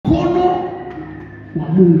wa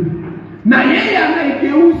Mungu, na yeye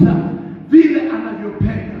anaigeuza vile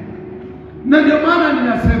anavyopenda. Na ndio maana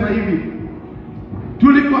ninasema hivi,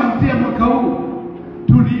 tulipoanzia mwaka huu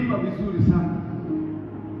tuliimba vizuri sana,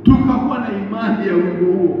 tukakuwa na imani ya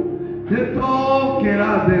wimbo huo,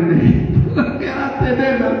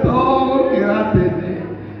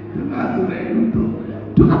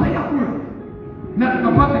 tukapata kura na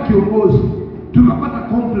tukapata kiongozi, tukapata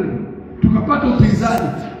complaint, tukapata upinzani,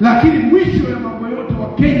 lakini mwisho ya mambo yote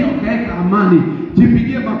wa Kenya wakaweka amani.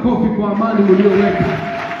 Jipigie makofi kwa amani mlioweka.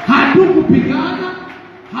 Hatukupigana,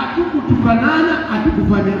 hatukutukanana,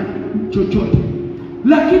 hatukufanya chochote,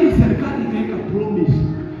 lakini serikali ikaweka promise.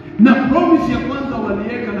 Na promise ya kwanza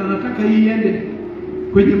waliweka, na nataka hii iende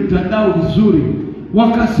kwenye mtandao vizuri,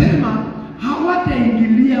 wakasema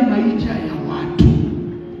hawataingilia maisha ya watu.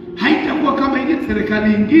 Haitakuwa kama ile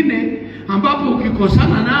serikali nyingine ambapo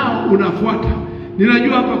ukikosana nao unafuata.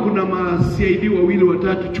 Ninajua hapa kuna CID wawili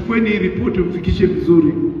watatu, chukueni hii ripoti mfikishe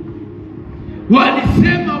vizuri.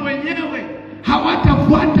 Walisema wenyewe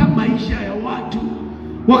hawatafuata maisha ya watu,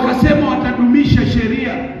 wakasema watadumisha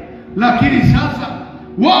sheria, lakini sasa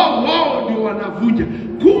wao ndio wanavunja.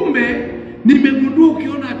 Kumbe nimegundua,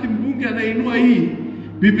 ukiona ati mbunge anainua hii,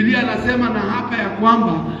 Biblia anasema na hapa ya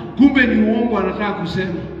kwamba kumbe ni uongo anataka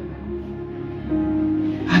kusema.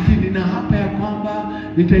 Ati nina hapa ya kwamba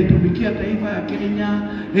nitaitumikia taifa ya Kenya,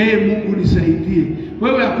 Mungu nisaidie.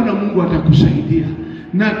 Wewe hakuna Mungu atakusaidia.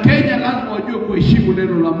 Na Kenya lazima wajue kuheshimu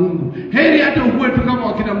neno la Mungu. Heri hata ukue tu kama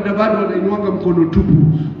wakina Mdavadi wanainuanga mkono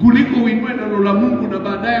tupu, kuliko uinue neno la Mungu na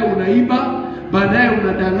baadaye unaiba, baadaye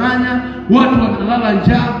unadanganya, watu wanalala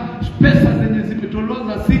njaa, pesa zenye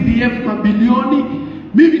zimetolewa CDF mabilioni.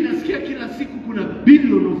 Mimi nasikia kila siku kuna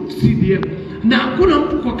bilioni of CDF, na hakuna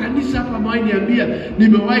mtu kwa kanisa hapa mwaini niambia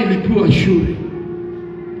nimewahi lipiwa shule.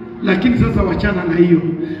 Lakini sasa wachana na hiyo.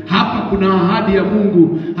 Hapa kuna ahadi ya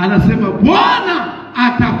Mungu, anasema Bwana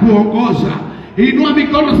atakuongoza. Inua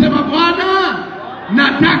mikono, sema Bwana,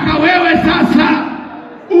 nataka wewe sasa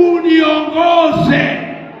uniongoze.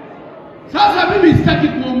 Sasa mimi sitaki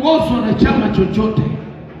kuongozwa na chama chochote,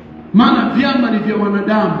 maana vyama ni vya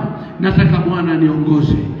wanadamu. Nataka Bwana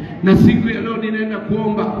niongoze. Na siku ya leo ninaenda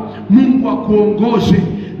kuomba Mungu akuongoze,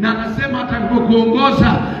 na anasema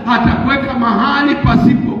atakuongoza, atakuweka mahali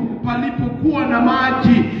palipokuwa na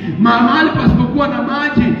maji. Mahali pasipokuwa na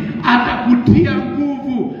maji atakutia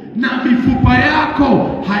nguvu, na mifupa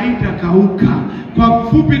yako haitakauka. Kwa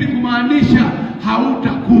kifupi ni kumaanisha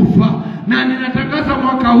hautakufa. Na ninatangaza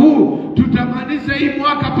mwaka huu tutamaliza hii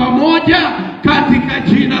mwaka pamoja katika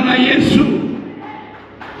jina la Yesu.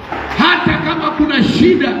 Hata kama kuna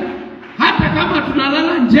shida, hata kama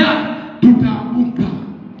tunalala njaa, tutaamuka.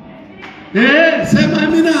 Sema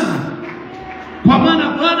amina. Kwa maana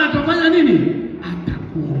Bwana atafanya nini?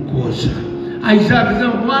 Atakuongoza. Isaya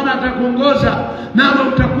alisema Bwana atakuongoza, nawe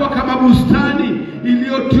utakuwa kama bustani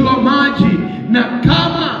iliyotiwa maji, na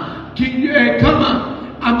kama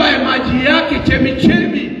ambaye maji yake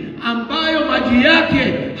chemichemi, ambayo maji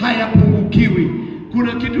yake hayapungukiwi.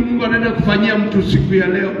 Kuna kitu Mungu anaenda kufanyia mtu siku ya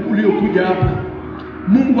leo uliokuja hapa.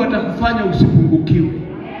 Mungu atakufanya usipungukiwe.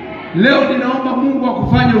 Leo ninaomba Mungu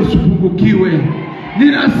akufanye usipungukiwe.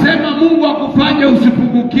 Ninasema Mungu akufanye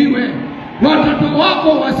usipungukiwe. Watoto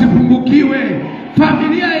wako wasipungukiwe.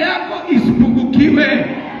 Familia yako isipungukiwe.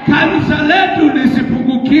 Kanisa letu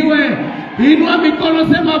lisipungukiwe. Inua mikono,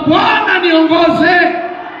 sema Bwana niongoze.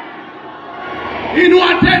 Inua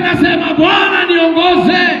tena, sema Bwana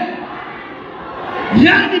niongoze.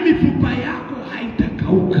 Yani mifupa yako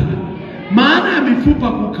haitakauka. Maana ya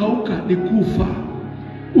mifupa kukauka ni kufa.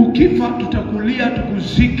 Ukifa tutakulia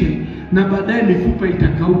tukuzike, na baadaye mifupa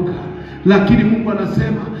itakauka. Lakini Mungu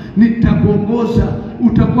anasema nitakuongoza,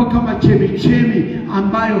 utakuwa kama chemichemi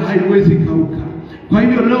ambayo haiwezi kauka. Kwa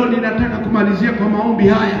hivyo leo ninataka kumalizia kwa maombi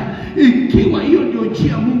haya. Ikiwa hiyo ndio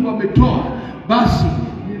njia Mungu ametoa, basi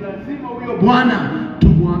ni lazima huyo Bwana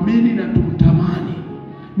tumwamini na tumtamani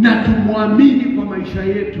na tumwamini kwa maisha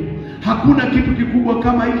yetu. Hakuna kitu kikubwa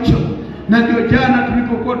kama hicho. Na ndio jana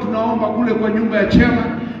tulipokuwa tunaomba kule kwa nyumba ya chema,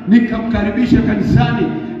 nikamkaribisha kanisani,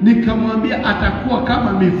 nikamwambia atakuwa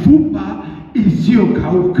kama mifupa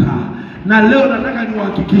isiyokauka. Na leo nataka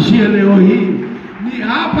niwahakikishie leo hii ni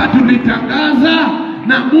hapa tulitangaza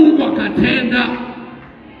na Mungu akatenda.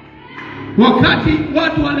 Wakati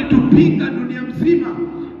watu walitupinga dunia mzima,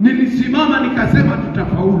 nilisimama nikasema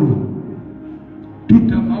tutafaulu.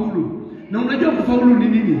 Tutafaulu. Na unajua kufaulu ni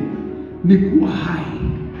nini? Ni kuwa hai.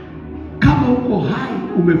 Kama uko hai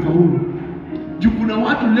umefaulu. Juu kuna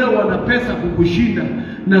watu leo wana pesa kukushinda,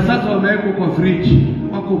 na sasa wamewekwa kwa friji,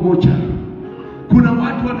 wako mocha. Kuna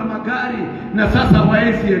watu wana magari na sasa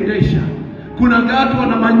hawaezi endesha. Kuna watu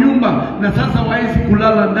wana manyumba na sasa waezi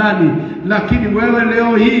kulala ndani, lakini wewe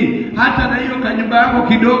leo hii hata na hiyo kanyumba yako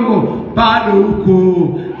kidogo bado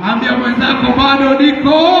uko. Ambia mwenzako bado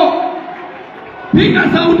niko. Piga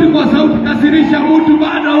sauti kwa sauti, kasirisha mtu,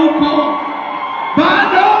 bado uko.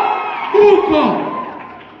 Bado uko.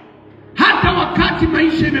 Hata wakati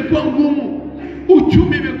maisha imekuwa ngumu,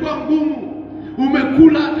 uchumi imekuwa ngumu,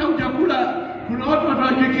 umekula hata hujakula. Kuna watu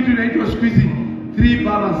hawajui kitu inaitwa siku hizi 3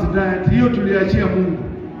 balanced diet. Hiyo tuliachia Mungu.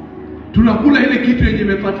 Tunakula ile kitu yenye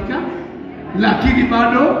imepatikana, lakini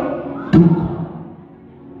bado tuko.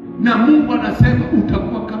 Na Mungu anasema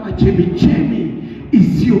utakuwa kama chemichemi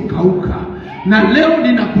isiyokauka. Na leo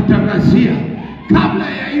ninakutangazia, kabla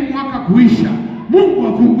ya hii mwaka kuisha, Mungu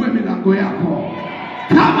afungue milango yako.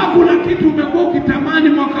 Kama kuna kitu umekuwa ukitamani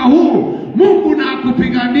mwaka huu, Mungu na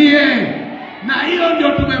akupiganie. Na hiyo ndio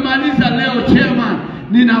tumemaliza leo, chairman.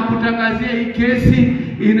 Ninakutangazia hii kesi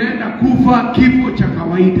inaenda kufa kifo cha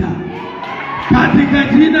kawaida,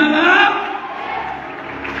 katika jina la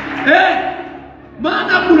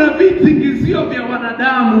maana kuna visingizio vya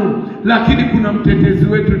wanadamu, lakini kuna mtetezi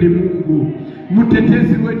wetu ni Mungu.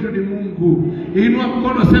 Mtetezi wetu ni Mungu. Inua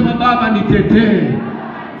mkono, sema Baba nitetee.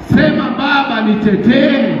 Sema Baba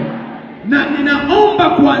nitetee. Na ninaomba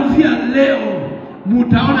kuanzia leo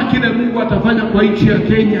mutaona kile Mungu atafanya kwa nchi ya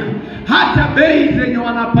Kenya. Hata bei zenye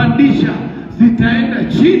wanapandisha zitaenda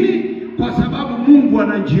chini, kwa sababu Mungu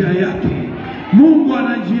ana njia yake. Mungu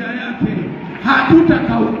ana njia yake.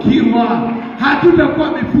 Hatutakaukiwa,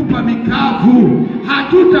 hatutakuwa mifupa mikavu,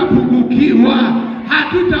 hatutapungukiwa,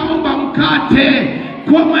 hatutaomba mkate.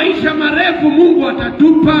 Kwa maisha marefu Mungu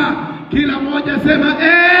atatupa. Kila mmoja sema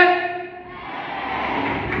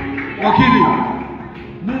Wakili,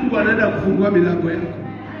 Mungu anaenda kufungua milango yako.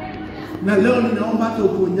 Na leo ninaomba hata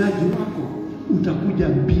uponyaji wako utakuja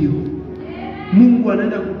mbio. Mungu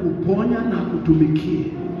anaenda kukuponya na kutumikie.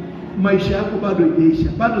 Maisha yako bado haijaisha.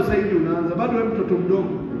 Bado sasa hivi unaanza. Bado wewe mtoto mdogo.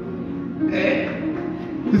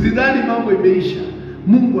 Usidhani mambo imeisha.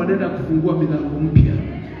 Mungu anaenda kufungua milango mpya.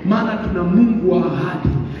 Maana tuna Mungu wa ahadi.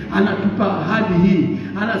 Anatupa ahadi hii.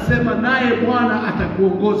 Anasema naye Bwana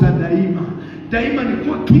atakuongoza daima. Daima ni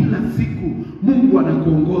kwa kila siku Mungu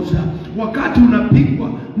anakuongoza. Wakati unapigwa,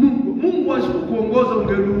 Mungu asipokuongoza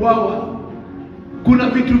ungeuawa. Kuna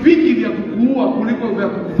vitu vingi vya kukuua kuliko vya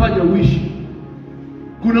kukufanya uishi.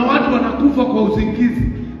 Kuna watu wanakufa kwa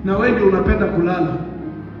usingizi na wewe ndio unapenda kulala.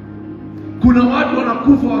 Kuna watu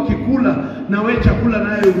wanakufa wakikula na wewe chakula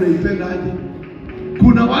naye unaipenda aje.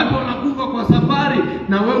 Kuna watu wanakufa kwa safari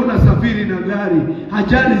na wewe unasafiri na gari.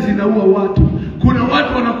 Ajali zinaua watu. Kuna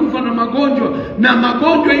watu wanakufa na magonjwa, na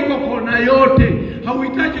magonjwa iko kona yote.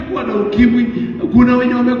 Hauhitaji kuwa na ukimwi. Kuna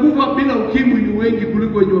wenye wamekufa bila ukimwi ni wengi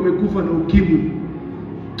kuliko wenye wamekufa na ukimwi.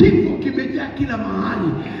 Kifo kimejaa kila mahali.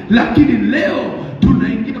 Lakini leo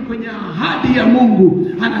tunaingia kwenye ahadi ya Mungu.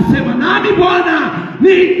 Anasema nami Bwana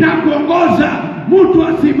nitakuongoza. Mtu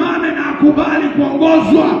asimame na akubali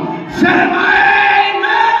kuongozwa. Sema amen.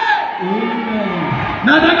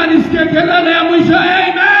 Nataka nisikie kelele ya mwisho,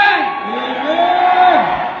 amen.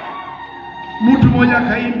 Mtu mmoja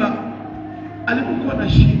akaimba alipokuwa na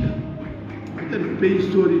shida. Hata nipe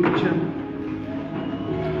story mchana.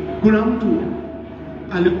 Kuna mtu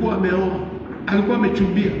alikuwa ameoa, alikuwa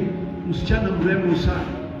amechumbia msichana mrembo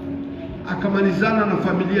sana. Akamalizana na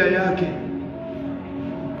familia yake.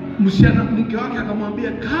 Mke wake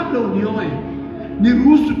akamwambia, kabla unioe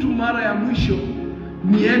niruhusu tu mara ya mwisho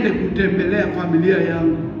niende kutembelea familia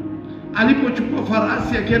yangu. Alipochukua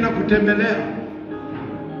farasi akaenda kutembelea,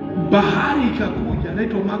 bahari ikakuja,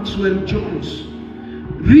 inaitwa Maxwell Jones.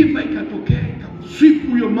 River ikatokea,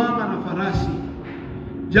 ikamsweep huyo mama na farasi.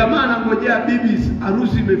 Jamaa anangojea bibi,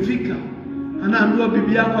 harusi imefika. Anaambiwa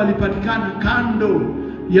bibi yako alipatikana kando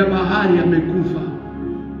ya bahari amekufa.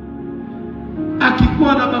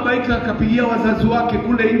 Akikuwa na babaika akapigia wazazi wake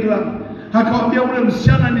kule England. Akawaambia ule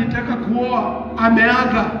msichana nitaka kuoa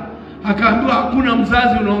ameaga. Akaambiwa hakuna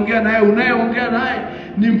mzazi unaongea naye, unayeongea naye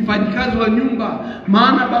ni mfanyikazi wa nyumba.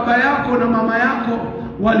 Maana baba yako na mama yako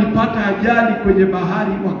walipata ajali kwenye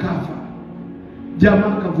bahari wakafa.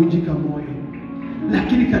 Jamaa akavunjika moyo.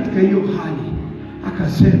 Lakini katika hiyo hali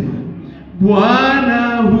akasema,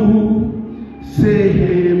 Bwana huu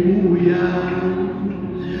sehemu yangu,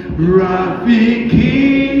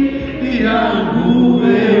 rafiki yangu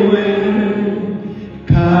wewe,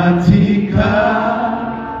 katika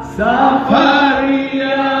safari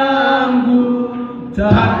yangu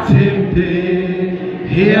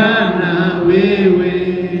tatembea na wewe,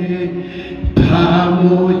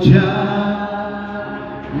 pamoja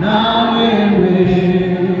na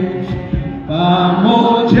wewe,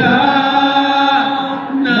 pamoja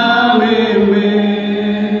na wewe.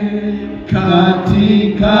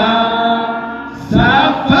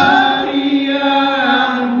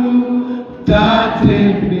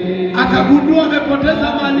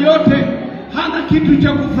 kitu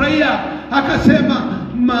cha kufurahia. Akasema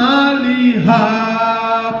mahali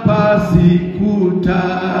hapa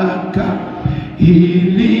sikutaka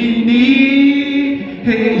ili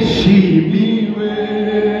niheshimiwe,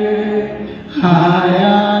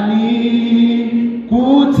 haya ni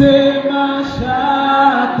kutema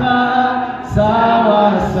shaka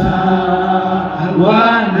sawa sawa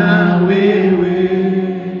na wewe,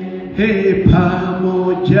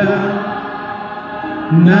 pamoja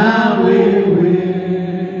na wewe,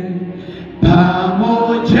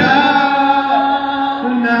 pamoja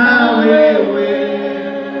na wewe,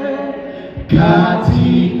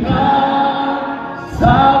 katika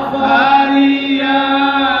safari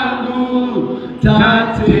yangu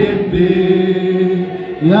tatembea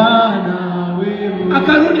na wewe.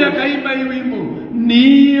 Akarudi akaimba hii wimbo,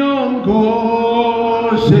 niongoze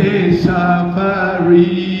safarini,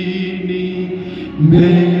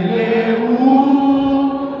 mbele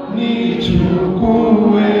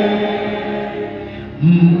unichukue,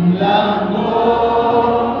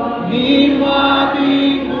 mlangoni mwa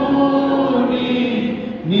mbinguni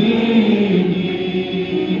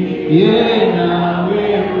niingie na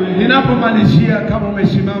wewe. Ninapomalizia, kama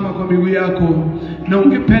umesimama kwa miguu yako na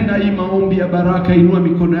ungependa hii maombi ya baraka, inua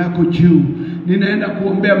mikono yako juu. Ninaenda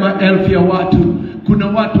kuombea maelfu ya watu. Kuna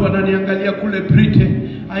watu wananiangalia kule Britain.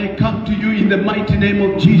 I come to you in the mighty name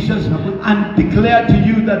of Jesus and declare to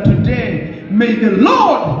you that today, may the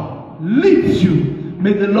Lord lead you.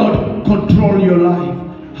 May the Lord control your life.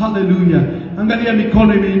 Hallelujah. Angalia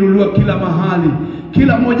mikono imeinuliwa kila mahali.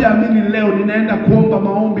 Kila mmoja amini leo ninaenda kuomba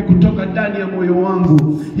maombi kutoka ndani ya moyo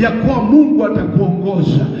wangu, ya kuwa Mungu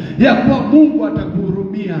atakuongoza, ya kuwa Mungu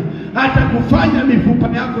atakuhurumia, atakufanya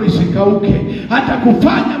mifupa yako isikauke,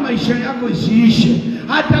 atakufanya maisha yako isiishe,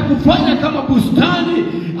 atakufanya kama bustani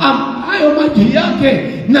ambayo maji yake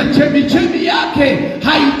na chemichemi yake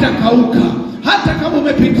haitakauka. Hata kama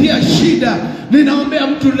umepitia shida, ninaombea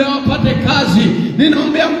mtu leo apate kazi.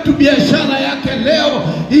 Ninaombea mtu biashara yake leo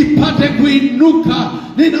ipate kuinuka.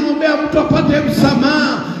 Ninaombea mtu apate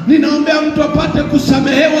msamaha. Ninaombea mtu apate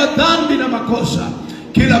kusamehewa dhambi na makosa.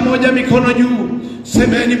 Kila moja mikono juu.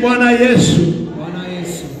 Semeni, Bwana Yesu, Bwana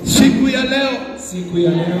Yesu, siku ya leo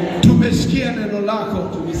tumesikia neno lako.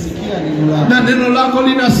 Na neno lako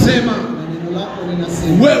linasema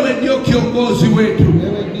wewe ndio kiongozi wetu.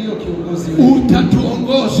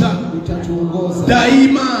 Utatuongoza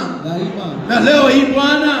daima. Na leo hii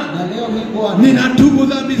Bwana, ninatubu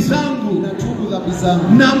dhambi zangu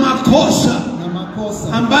na makosa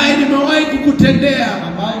ambayo nimewahi kukutendea,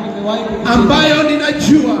 ambayo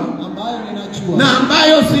ninajua na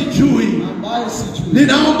ambayo sijui.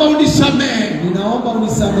 Ninaomba unisamehe.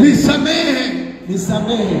 Nisamehe.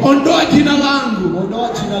 Ondoa jina langu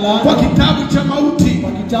kwa kitabu cha mauti.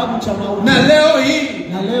 Na leo hii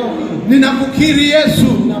ninakukiri Yesu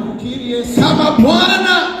kama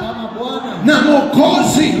Bwana na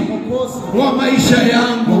Mwokozi wa maisha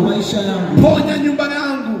yangu. Ponya nyumba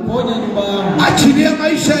yangu. Achilia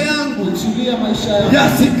maisha yangu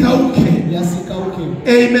yasikauke.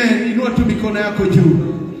 Amen. Inua tu mikono yako juu.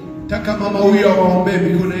 Taka mama huyo waombe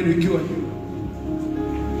mikono yenu ikiwa juu.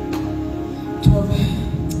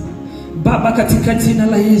 Baba, katika jina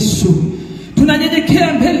la Yesu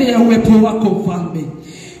tunanyenyekea mbele ya uwepo wako Mfalme.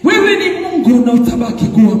 Wewe ni Mungu na utabaki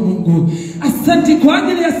kuwa Mungu. Asante kwa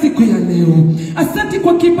ajili ya siku ya leo. Asante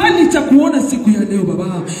kwa kibali cha kuona siku ya leo Baba.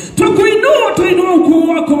 Tuinua ukuu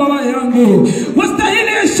wako Baba yangu. Wastahili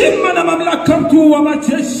heshima na mamlaka, mkuu wa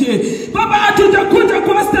majeshi. Baba, hatujakuja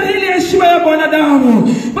kwa stahili heshima ya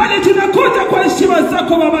wanadamu, bali tunakuja kwa heshima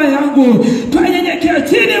zako Baba yangu. Tunanyenyekea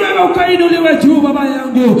chini, wewe ukainuliwe juu Baba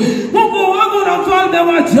yangu. Mungu wangu na Mfalme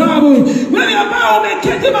wa ajabu, wewe ambao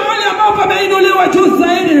umeketi mahali ambapo pameinuliwa juu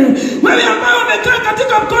zaidi, wewe ambao umekaa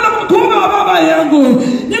katika mkono mkubwa wa Baba yangu,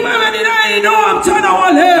 ni wewe ninayeinua mchana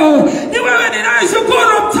wa leo, ni wewe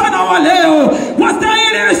ninayeshukuru mchana wa leo.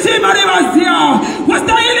 Wastahili heshima rivazia,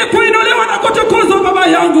 wastahili kuinuliwa na kutukuzwa Baba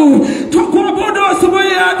yangu. Tukuabudu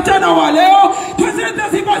asubuhi ya mchana wa leo, tuzende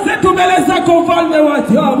sifa zetu mbele zako Mfalme wa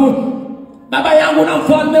ajabu. Baba yangu na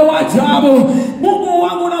Mfalme wa ajabu, Mungu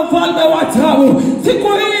wangu na Mfalme wa ajabu, siku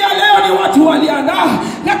hii ya leo ni watu waliandaa,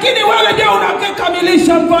 lakini wewe ndio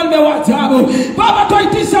unakamilisha Mfalme wa ajabu. Baba,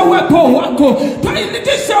 twaitisha uwepo wako,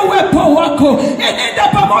 twaitisha uwepo wako. Enenda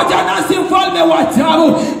pamoja nasi Mfalme wa ajabu.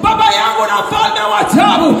 Baba yangu na Mfalme wa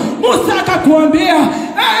ajabu, Musa akakuambia,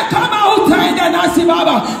 kama utaenda nasi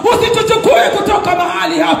Baba, usituchukue kutoka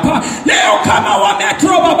mahali hapa leo kama wa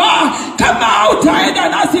metro Baba. Kama utaenda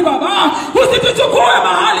nasi Baba, usituchukue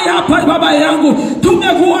mahali hapa Baba yangu.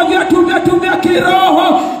 Tumekuwa viatu vya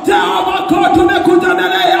kiroho, Jehova, tumekuja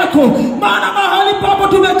mbele yako, maana mahali papo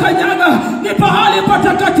tumekanyaga ni pahali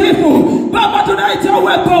Baba tunaita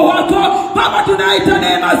uwepo wako, Baba tunaita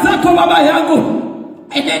neema zako Baba yangu.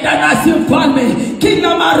 Enenda nasi Mfalme,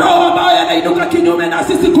 kila maroho ambayo yanainuka kinyume na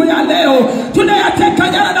sisi siku ya leo tunayateka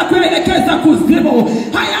nyara na kuelekeza kuzimu.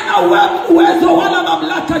 Hayana uwezo wala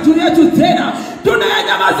mamlaka juu yetu tena.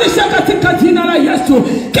 Tunayanyamazisha katika jina la Yesu.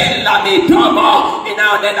 Kila midomo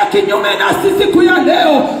inaonena kinyume na sisi siku ya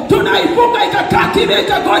leo tunaifunga ikakaa kimya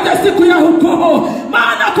ikangoja siku ya hukumu.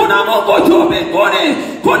 Maana kuna Mungu juu mbinguni,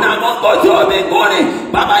 kuna Mungu juu mbinguni.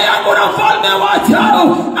 Baba yangu na Mfalme wa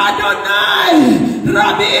ajabu, Adonai,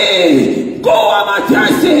 Rabi, mkuu wa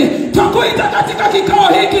majeshi, tukuita katika kikao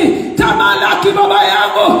hiki. Tamalaki Baba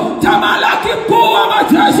yangu, tamalaki mkuu wa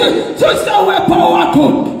majeshi. Shusha uwepo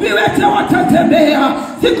wako, viwete watatembea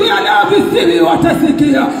siku ya leo, viziwi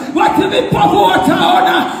watasikia, watu vipofu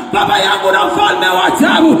wataona. Baba yangu na Mfalme wa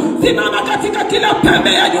ajabu, simama katika kila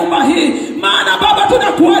pembe ya nyumba hii. Maana Baba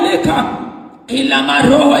tunakualika, ila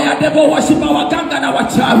maroho ya devil worship, waganga na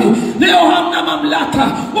wachawi leo hamna mamlaka.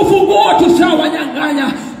 Ufunguo tushawanyang'anya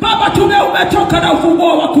Baba, umetoka na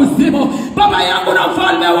ufunguo wa kuzimu. Baba yangu na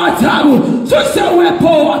Mfalme wa ajabu, shusha uwepo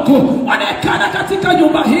wako, onekana katika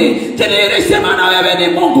nyumba hii, jidhihirishe maana wewe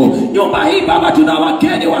ni Mungu. Nyumba hii Baba tuna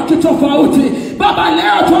wageni wa kitofauti. Baba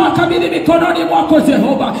leo tuwakabidhi mikononi mwako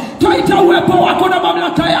Jehova. Twaita uwepo wako na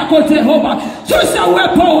mamlaka yako Jehova. Shusha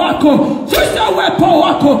uwepo wako, shusha uwepo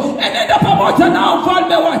wako, enenda pamoja na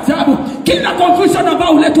Mfalme wa ajabu. Kila confusion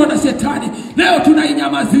ambao uletwa na shetani leo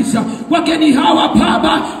tunainyamazisha. Wageni hawa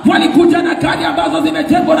Baba walikuja na gari ambazo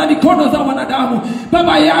zimetengwa na mikono za wanadamu.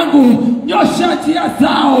 Baba yangu, nyosha njia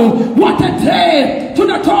zao, watetee.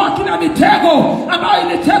 Tunatoa kila mitego ambayo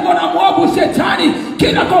ilitegwa na mwovu shetani.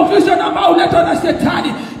 Kila confusion ambao uletwa na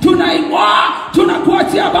shetani tunaing'oa,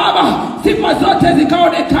 tunakuachia Baba. Sifa zote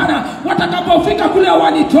zikaonekana watakapofika kule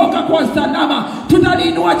walitoka kwa salama.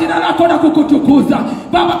 Tutaliinua jina lako na kukutukuza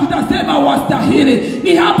Baba, tutasema wastahili.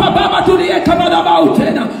 Ni hapa Baba tuliweka madhabahu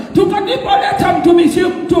tena, tukanipoleta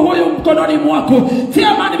mtu huyu mkononi mwako,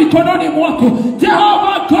 Tiamani mikononi mwako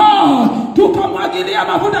Jehova God, tukamwagilia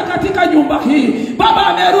mafuta katika nyumba hii. Baba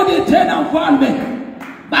amerudi tena Mfalme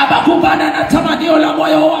Baba, kumbana na tamanio la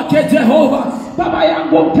moyo wake Jehova. Baba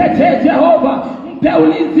yangu mtetee Jehova, mpe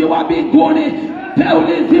ulinzi wa mbinguni, mpe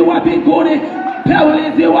ulinzi wa mbinguni, mpe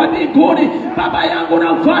ulinzi wa mbinguni. Baba yangu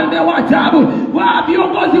na Mfalme wa ajabu, wa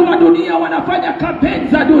viongozi wa dunia wanafanya kampeni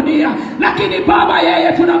za dunia, lakini Baba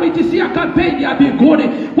yeye tunamitishia kampeni ya mbinguni.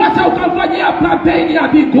 Wacha ukamfanyia kampeni ya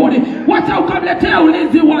mbinguni, wacha ukamletea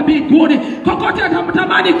ulinzi wa mbinguni. Kokote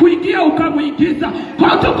atamtamani kuingia ukamuingiza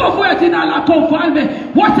kwa utukufu wa jina lako Mfalme.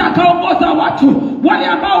 Wacha kaongoza watu wale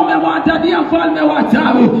ambao umewaandalia Mfalme wa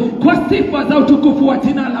ajabu kwa sifa za utukufu wa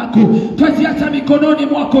jina lako. Twajiacha mikononi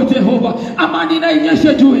mwako Jehova. Amani na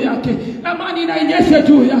inyeshe juu yake, amani na inyeshe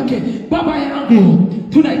juu yake. Baba yangu,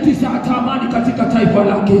 tunaitisha hata amani katika taifa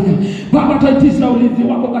la Kenya. Baba tunaitisha ulinzi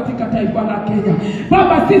wako katika taifa la Kenya.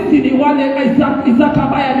 Baba sisi ni wale Isaac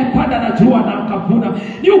ambaye alipanda na jua na akavuna.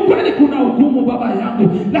 Ni ukweli kuna ugumu Baba yangu,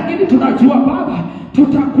 lakini tunajua Baba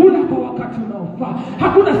tutakula kwa wakati unaofaa.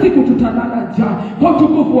 Hakuna siku tutalala njaa kwa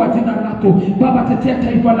utukufu wa jina lako. Baba tetea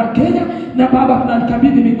taifa la Kenya, na Baba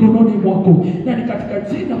tunalikabidhi mikononi mwako, na ni katika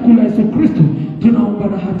jina kuu la Yesu Kristo tunaomba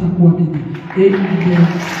na hata kuamini.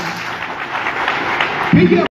 Amen.